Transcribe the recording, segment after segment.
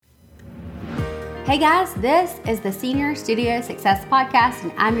Hey guys, this is the Senior Studio Success Podcast,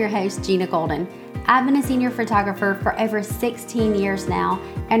 and I'm your host, Gina Golden. I've been a senior photographer for over 16 years now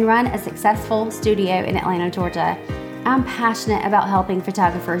and run a successful studio in Atlanta, Georgia. I'm passionate about helping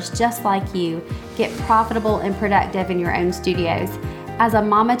photographers just like you get profitable and productive in your own studios. As a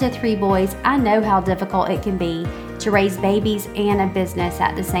mama to 3 boys, I know how difficult it can be to raise babies and a business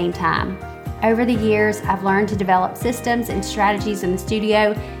at the same time. Over the years, I've learned to develop systems and strategies in the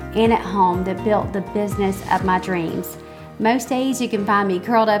studio and at home that built the business of my dreams. Most days you can find me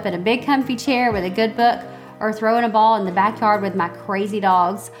curled up in a big comfy chair with a good book, or throwing a ball in the backyard with my crazy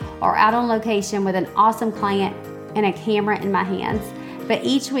dogs, or out on location with an awesome client and a camera in my hands. But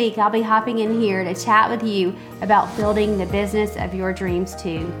each week I'll be hopping in here to chat with you about building the business of your dreams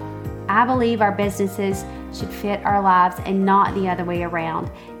too. I believe our businesses should fit our lives and not the other way around.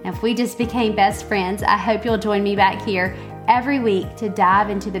 Now, if we just became best friends, I hope you'll join me back here every week to dive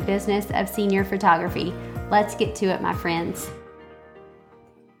into the business of senior photography. Let's get to it, my friends.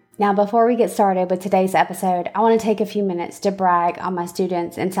 Now, before we get started with today's episode, I want to take a few minutes to brag on my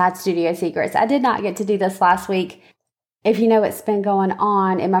students inside Studio Secrets. I did not get to do this last week. If you know what's been going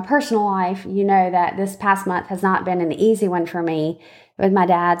on in my personal life, you know that this past month has not been an easy one for me with my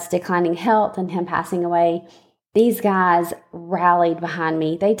dad's declining health and him passing away. These guys rallied behind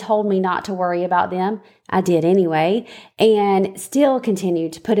me. They told me not to worry about them. I did anyway, and still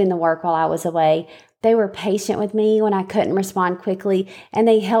continued to put in the work while I was away. They were patient with me when I couldn't respond quickly, and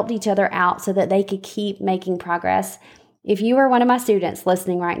they helped each other out so that they could keep making progress. If you are one of my students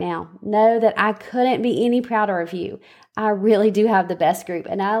listening right now, know that I couldn't be any prouder of you. I really do have the best group,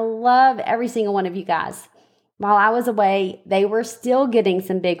 and I love every single one of you guys. While I was away, they were still getting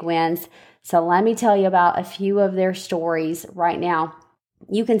some big wins. So let me tell you about a few of their stories right now.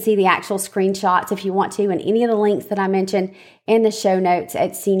 You can see the actual screenshots if you want to, and any of the links that I mentioned in the show notes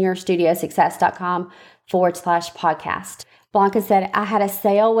at seniorstudiosuccess.com/podcast. Blanca said, I had a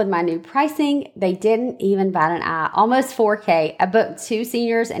sale with my new pricing. They didn't even bat an eye. Almost 4K. I booked 2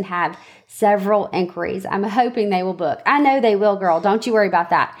 seniors and have several inquiries. I'm hoping they will book. I know they will, girl. Don't you worry about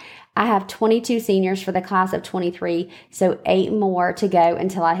that. I have 22 seniors for the class of 23, so 8 more to go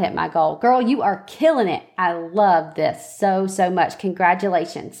until I hit my goal. Girl, you are killing it. I love this so much.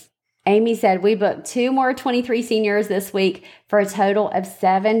 Congratulations. Amy said, we booked 2 more 23 seniors this week for a total of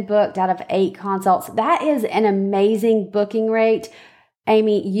 7 booked out of 8 consults. That is an amazing booking rate.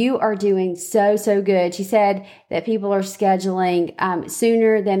 Amy, you are doing so good. She said that people are scheduling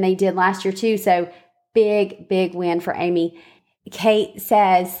sooner than they did last year too, so big win for Amy. Kate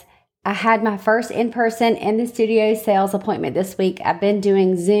says, I had my first in-person in the studio sales appointment this week. I've been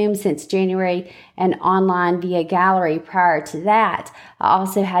doing Zoom since January and online via gallery prior to that. I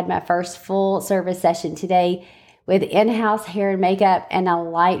also had my first full service session today with in-house hair and makeup and a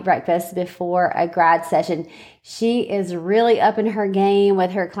light breakfast before a grad session. She is really up in her game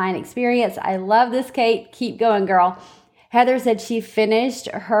with her client experience. I love this, Kate. Keep going, girl. Heather said she finished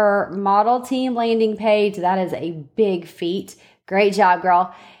her model team landing page. That is a big feat. Great job,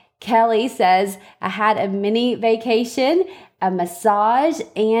 girl. Kelly says, I had a mini vacation, a massage,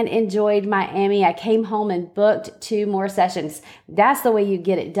 and enjoyed Miami. I came home and booked 2 more sessions. That's the way you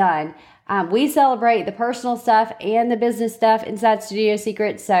get it done. We celebrate the personal stuff and the business stuff inside Studio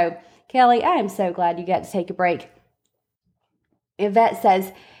Secrets. So, Kelly, I am so glad you got to take a break. Yvette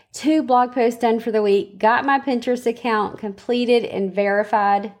says, 2 blog posts done for the week, got my Pinterest account completed and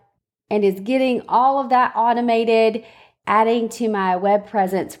verified, and is getting all of that automated, adding to my web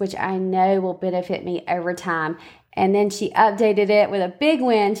presence, which I know will benefit me over time. And then she updated it with a big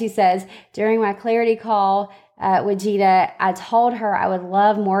win. She says, during my clarity call with Gina, I told her I would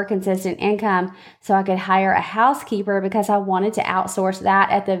love more consistent income so I could hire a housekeeper because I wanted to outsource that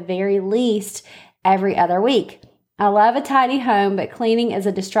at the very least every other week. I love a tidy home, but cleaning is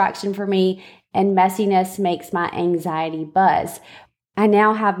a distraction for me and messiness makes my anxiety buzz. I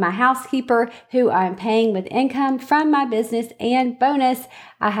now have my housekeeper who I'm paying with income from my business, and bonus,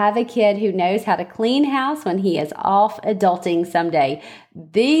 I have a kid who knows how to clean house when he is off adulting someday.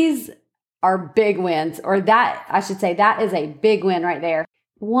 These are big wins, or that is a big win right there.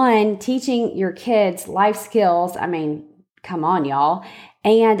 1, teaching your kids life skills. I mean, come on, y'all.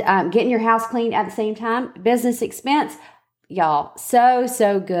 And getting your house clean at the same time. Business expense. Y'all,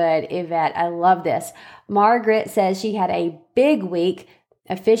 so good, Yvette. I love this. Margaret says she had a big week,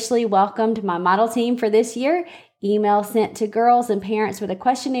 officially welcomed my model team for this year, email sent to girls and parents with a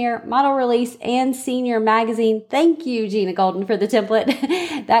questionnaire, model release, and senior magazine. Thank you, Gina Golden, for the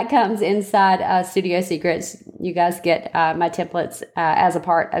template. That comes inside Studio Secrets. You guys get my templates as a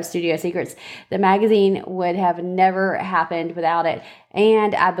part of Studio Secrets. The magazine would have never happened without it.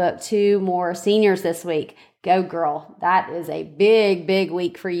 And I booked 2 more seniors this week. Go girl. That is a big, big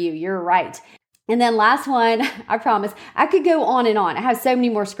week for you. You're right. And then last one, I promise, I could go on and on. I have so many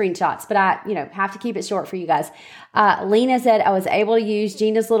more screenshots, but I, have to keep it short for you guys. Lena said I was able to use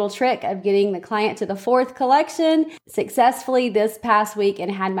Gina's little trick of getting the client to the 4th collection successfully this past week and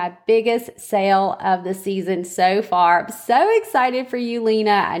had my biggest sale of the season so far. I'm so excited for you,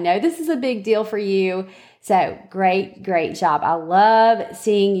 Lena. I know this is a big deal for you. So great, great job. I love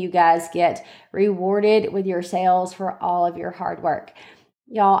seeing you guys get rewarded with your sales for all of your hard work.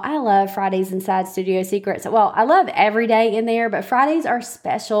 Y'all, I love Fridays inside Studio Secrets. Well, I love every day in there, but Fridays are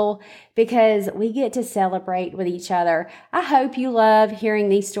special because we get to celebrate with each other. I hope you love hearing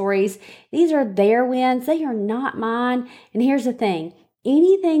these stories. These are their wins. They are not mine. And here's the thing.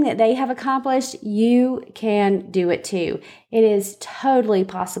 Anything that they have accomplished, you can do it too. It is totally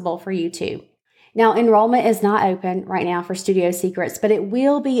possible for you too. Now, enrollment is not open right now for Studio Secrets, but it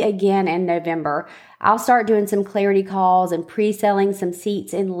will be again in November. I'll start doing some clarity calls and pre-selling some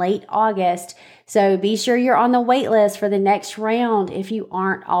seats in late August. So be sure you're on the wait list for the next round if you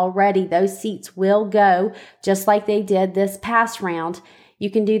aren't already. Those seats will go just like they did this past round.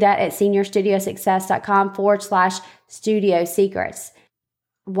 You can do that at seniorstudiosuccess.com/Studio Secrets.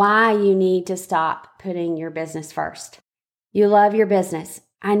 Why you need to stop putting your business first. You love your business.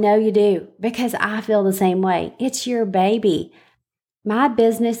 I know you do, because I feel the same way. It's your baby. My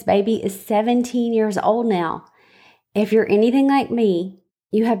business baby is 17 years old now. If you're anything like me,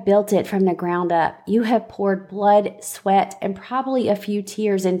 you have built it from the ground up. You have poured blood, sweat, and probably a few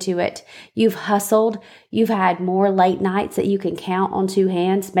tears into it. You've hustled. You've had more late nights that you can count on 2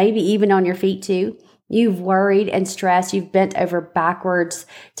 hands, maybe even on your feet too. You've worried and stressed. You've bent over backwards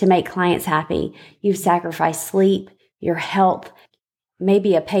to make clients happy. You've sacrificed sleep, your health,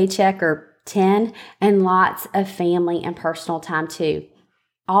 maybe a paycheck or 10, and lots of family and personal time too.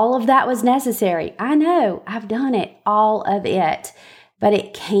 All of that was necessary. I know, I've done it, all of it, but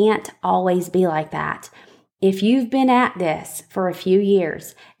it can't always be like that. If you've been at this for a few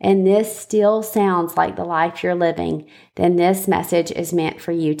years and this still sounds like the life you're living, then this message is meant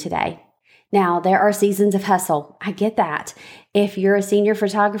for you today. Now, there are seasons of hustle. I get that. If you're a senior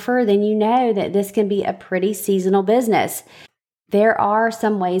photographer, then you know that this can be a pretty seasonal business. There are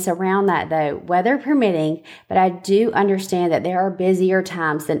some ways around that though, weather permitting, but I do understand that there are busier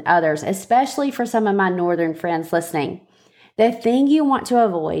times than others, especially for some of my northern friends listening. The thing you want to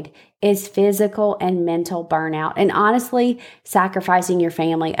avoid is physical and mental burnout, and honestly, sacrificing your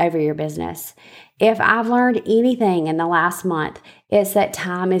family over your business. If I've learned anything in the last month, it's that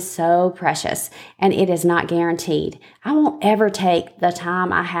time is so precious and it is not guaranteed. I won't ever take the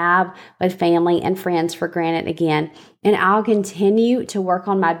time I have with family and friends for granted again. And I'll continue to work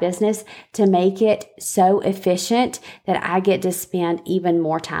on my business to make it so efficient that I get to spend even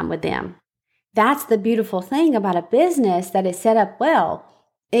more time with them. That's the beautiful thing about a business that is set up well.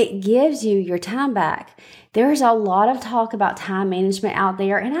 It gives you your time back. There's a lot of talk about time management out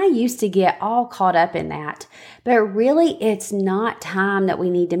there, and I used to get all caught up in that. But really, it's not time that we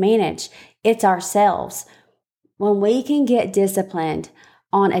need to manage. It's ourselves. When we can get disciplined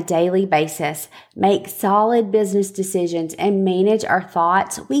on a daily basis, make solid business decisions, and manage our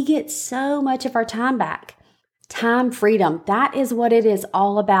thoughts, we get so much of our time back. Time freedom, that is what it is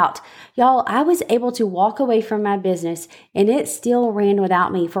all about. Y'all, I was able to walk away from my business and it still ran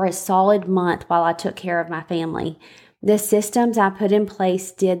without me for a solid month while I took care of my family. The systems I put in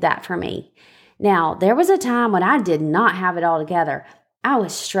place did that for me. Now, there was a time when I did not have it all together. I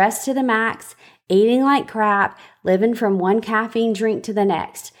was stressed to the max, eating like crap, living from one caffeine drink to the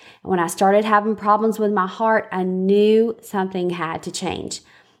next. And when I started having problems with my heart, I knew something had to change.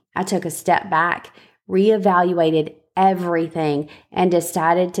 I took a step back, reevaluated everything, and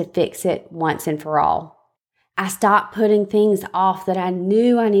decided to fix it once and for all. I stopped putting things off that I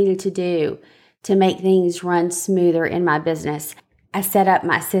knew I needed to do to make things run smoother in my business. I set up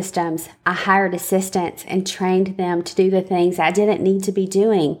my systems. I hired assistants and trained them to do the things I didn't need to be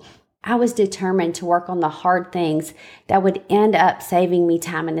doing. I was determined to work on the hard things that would end up saving me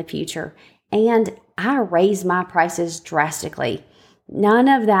time in the future. And I raised my prices drastically. None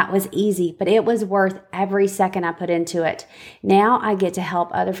of that was easy, but it was worth every second I put into it. Now I get to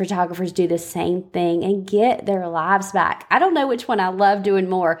help other photographers do the same thing and get their lives back. I don't know which one I love doing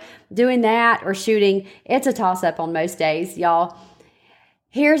more, doing that or shooting. It's a toss-up on most days, y'all.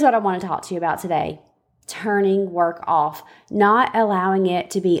 Here's what I want to talk to you about today. turning work off, not allowing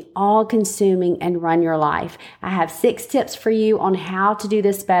it to be all consuming and run your life. I have 6 tips for you on how to do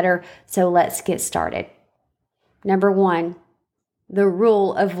this better, so let's get started. Number 1, the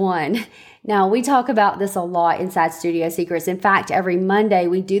rule of 1. Now, we talk about this a lot inside Studio Secrets. In fact, every Monday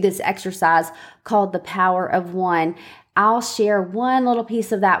we do this exercise called the power of 1. I'll share one little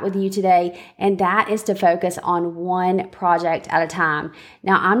piece of that with you today, and that is to focus on one project at a time.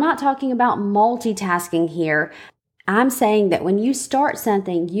 Now, I'm not talking about multitasking here. I'm saying that when you start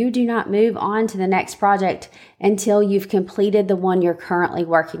something, you do not move on to the next project until you've completed the one you're currently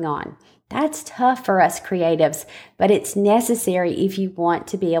working on. That's tough for us creatives, but it's necessary if you want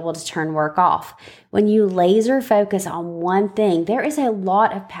to be able to turn work off. When you laser focus on one thing, there is a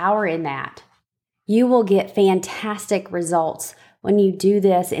lot of power in that. You will get fantastic results when you do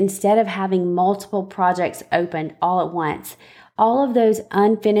this instead of having multiple projects opened all at once. All of those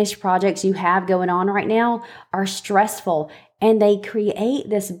unfinished projects you have going on right now are stressful, and they create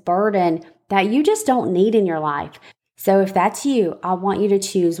this burden that you just don't need in your life. So if that's you, I want you to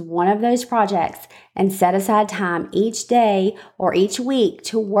choose one of those projects and set aside time each day or each week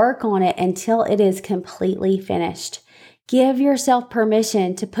to work on it until it is completely finished. Give yourself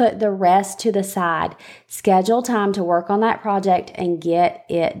permission to put the rest to the side. Schedule time to work on that project and get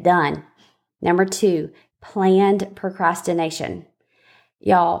it done. Number 2, planned procrastination.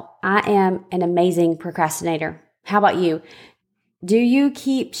 Y'all, I am an amazing procrastinator. How about you? Do you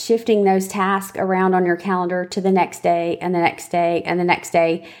keep shifting those tasks around on your calendar to the next day and the next day and the next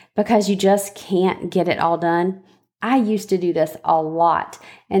day because you just can't get it all done? I used to do this a lot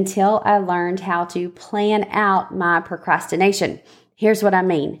until I learned how to plan out my procrastination. Here's what I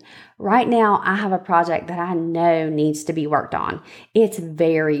mean. Right now, I have a project that I know needs to be worked on. It's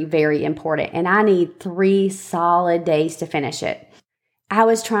very, very important, and I need 3 solid days to finish it. I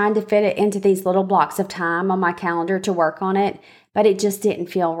was trying to fit it into these little blocks of time on my calendar to work on it, but it just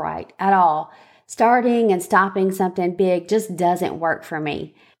didn't feel right at all. Starting and stopping something big just doesn't work for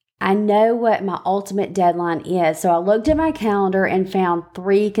me. I know what my ultimate deadline is, so I looked at my calendar and found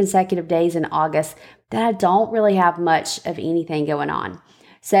 3 consecutive days in August that I don't really have much of anything going on.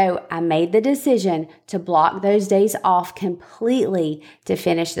 So I made the decision to block those days off completely to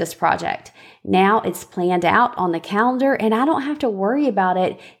finish this project. Now it's planned out on the calendar, and I don't have to worry about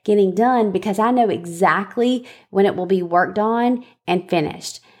it getting done because I know exactly when it will be worked on and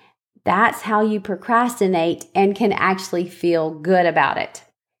finished. That's how you procrastinate and can actually feel good about it.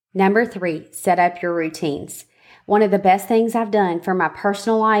 Number 3, set up your routines. One of the best things I've done for my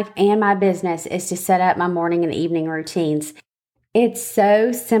personal life and my business is to set up my morning and evening routines. It's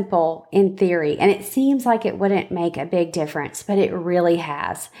so simple in theory, and it seems like it wouldn't make a big difference, but it really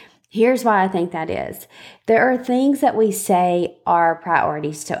has. Here's why I think that is. There are things that we say are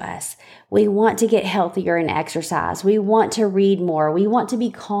priorities to us. We want to get healthier and exercise. We want to read more. We want to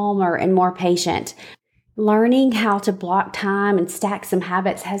be calmer and more patient. Learning how to block time and stack some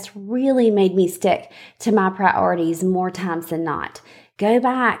habits has really made me stick to my priorities more times than not. Go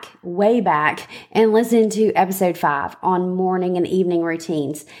back, way back, and listen to episode 5 on morning and evening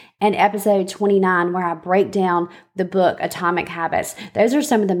routines and episode 29 where I break down the book Atomic Habits. Those are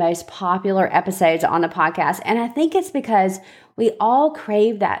some of the most popular episodes on the podcast, and I think it's because we all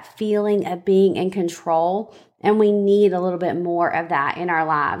crave that feeling of being in control, and we need a little bit more of that in our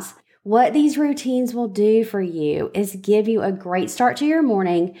lives. What these routines will do for you is give you a great start to your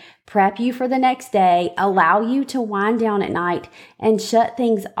morning, prep you for the next day, allow you to wind down at night, and shut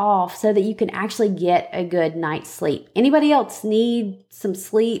things off so that you can actually get a good night's sleep. Anybody else need some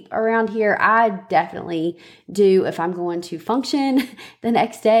sleep around here? I definitely do if I'm going to function the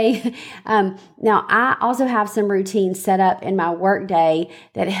next day. Now, I also have some routines set up in my work day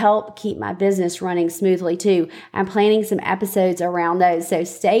that help keep my business running smoothly too. I'm planning some episodes around those, so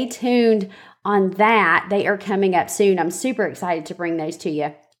stay tuned on that. They are coming up soon. I'm super excited to bring those to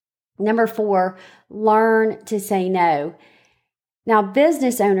you. Number 4, learn to say no. Now,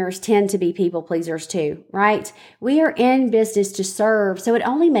 business owners tend to be people pleasers too, right? We are in business to serve, so it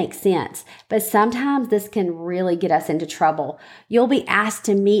only makes sense. But sometimes this can really get us into trouble. You'll be asked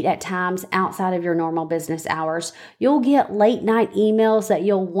to meet at times outside of your normal business hours. You'll get late night emails that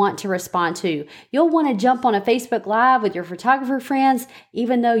you'll want to respond to. You'll want to jump on a Facebook Live with your photographer friends,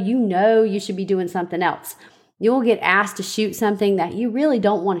 even though you know you should be doing something else. You'll get asked to shoot something that you really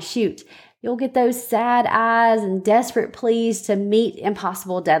don't want to shoot. You'll get those sad eyes and desperate pleas to meet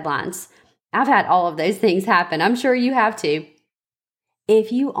impossible deadlines. I've had all of those things happen. I'm sure you have too.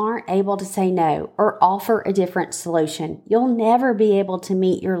 If you aren't able to say no or offer a different solution, you'll never be able to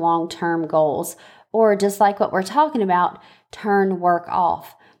meet your long-term goals, or just like what we're talking about, turn work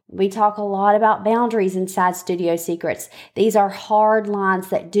off. We talk a lot about boundaries inside Studio Secrets. These are hard lines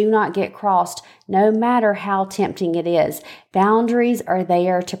that do not get crossed, no matter how tempting it is. Boundaries are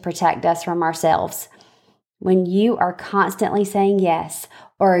there to protect us from ourselves. When you are constantly saying yes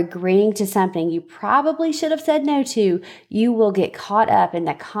or agreeing to something you probably should have said no to, you will get caught up in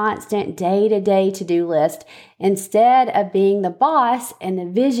the constant day-to-day to-do list instead of being the boss and the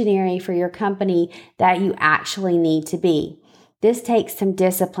visionary for your company that you actually need to be. This takes some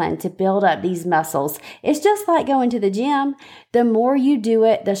discipline to build up these muscles. It's just like going to the gym. The more you do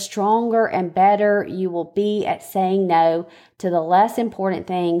it, the stronger and better you will be at saying no to the less important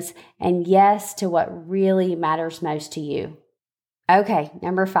things and yes to what really matters most to you. Okay,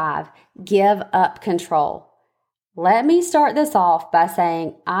 number 5, give up control. Let me start this off by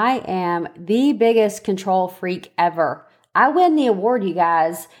saying I am the biggest control freak ever. I win the award, you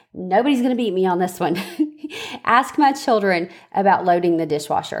guys. Nobody's going to beat me on this one. Ask my children about loading the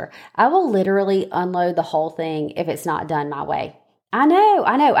dishwasher. I will literally unload the whole thing if it's not done my way. I know,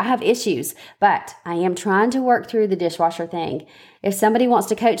 I have issues, but I am trying to work through the dishwasher thing. If somebody wants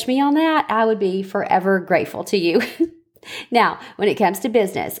to coach me on that, I would be forever grateful to you. Now, when it comes to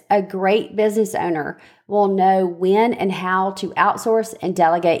business, a great business owner will know when and how to outsource and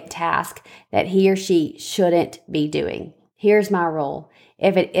delegate tasks that he or she shouldn't be doing. Here's my rule.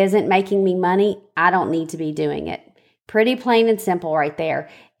 If it isn't making me money, I don't need to be doing it. Pretty plain and simple right there.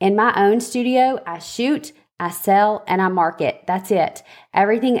 In my own studio, I shoot, I sell, and I market. That's it.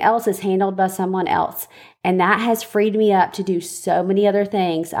 Everything else is handled by someone else. And that has freed me up to do so many other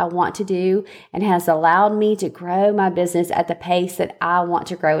things I want to do and has allowed me to grow my business at the pace that I want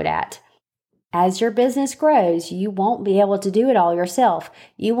to grow it at. As your business grows, you won't be able to do it all yourself.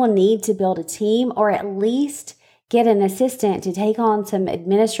 You will need to build a team or at least get an assistant to take on some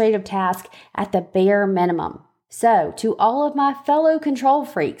administrative tasks at the bare minimum. So, to all of my fellow control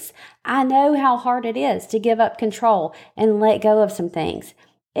freaks, I know how hard it is to give up control and let go of some things.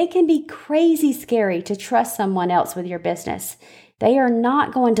 It can be crazy scary to trust someone else with your business. They are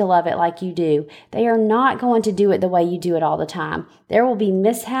not going to love it like you do. They are not going to do it the way you do it all the time. There will be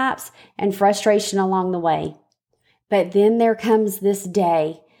mishaps and frustration along the way. But then there comes this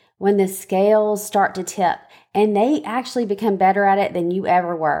day when the scales start to tip and they actually become better at it than you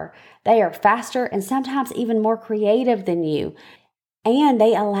ever were. They are faster and sometimes even more creative than you. And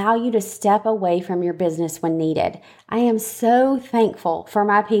they allow you to step away from your business when needed. I am so thankful for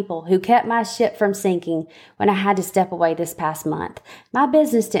my people who kept my ship from sinking when I had to step away this past month. My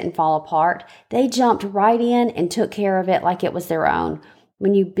business didn't fall apart. They jumped right in and took care of it like it was their own.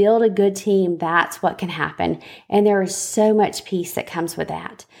 When you build a good team, that's what can happen. And there is so much peace that comes with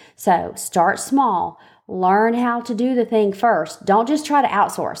that. So start small. Learn how to do the thing first. Don't just try to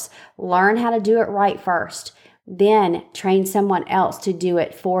outsource. Learn how to do it right first. Then train someone else to do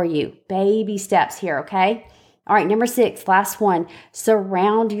it for you. Baby steps here, okay? All right, number 6, last one.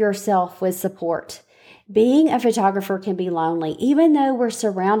 Surround yourself with support. Being a photographer can be lonely, even though we're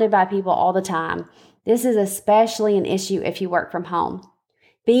surrounded by people all the time. This is especially an issue if you work from home.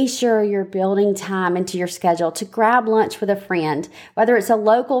 Be sure you're building time into your schedule to grab lunch with a friend, whether it's a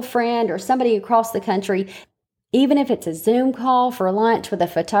local friend or somebody across the country. Even if it's a Zoom call for lunch with a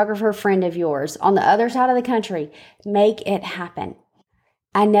photographer friend of yours on the other side of the country, make it happen.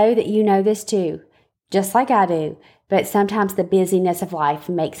 I know that you know this too, just like I do, but sometimes the busyness of life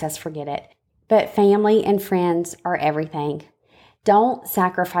makes us forget it. But family and friends are everything. Don't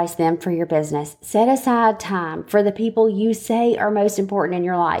sacrifice them for your business. Set aside time for the people you say are most important in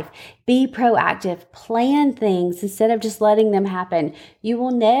your life. Be proactive. Plan things instead of just letting them happen. You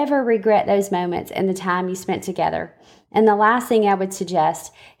will never regret those moments and the time you spent together. And the last thing I would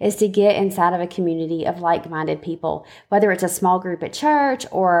suggest is to get inside of a community of like-minded people, whether it's a small group at church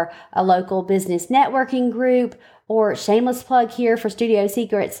or a local business networking group, or shameless plug here for Studio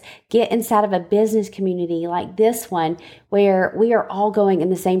Secrets, get inside of a business community like this one where we are all going in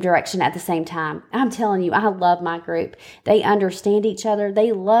the same direction at the same time. I'm telling you, I love my group. They understand each other.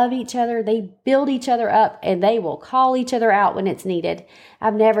 They love each other. They build each other up and they will call each other out when it's needed.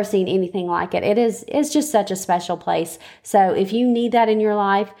 I've never seen anything like it. It's just such a special place. So if you need that in your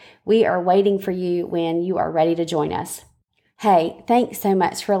life, we are waiting for you when you are ready to join us. Hey, thanks so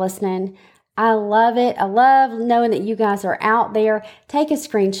much for listening. I love it. I love knowing that you guys are out there. Take a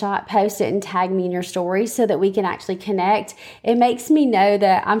screenshot, post it, and tag me in your stories so that we can actually connect. It makes me know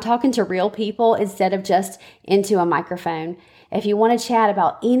that I'm talking to real people instead of just into a microphone. If you want to chat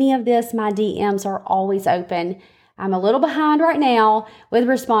about any of this, my DMs are always open. I'm a little behind right now with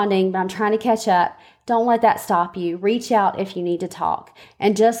responding, but I'm trying to catch up. Don't let that stop you. Reach out if you need to talk.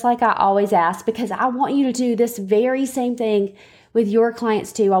 And just like I always ask, because I want you to do this very same thing with your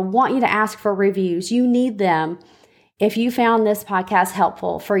clients too. I want you to ask for reviews. You need them. If you found this podcast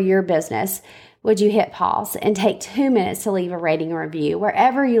helpful for your business, would you hit pause and take 2 minutes to leave a rating or review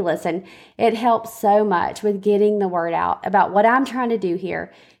wherever you listen? It helps so much with getting the word out about what I'm trying to do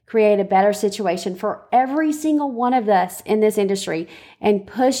here, create a better situation for every single one of us in this industry, and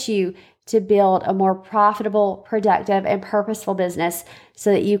push you to build a more profitable, productive, and purposeful business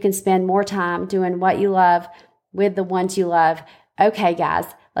so that you can spend more time doing what you love with the ones you love. Okay, guys,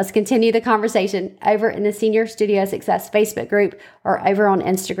 let's continue the conversation over in the Senior Studio Success Facebook group or over on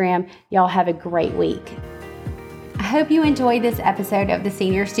Instagram. Y'all have a great week. I hope you enjoyed this episode of the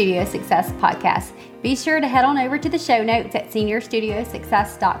Senior Studio Success Podcast. Be sure to head on over to the show notes at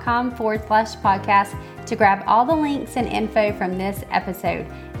seniorstudiosuccess.com/podcast to grab all the links and info from this episode.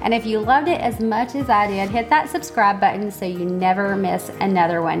 And if you loved it as much as I did, hit that subscribe button so you never miss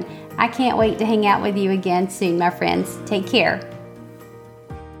another one. I can't wait to hang out with you again soon, my friends. Take care.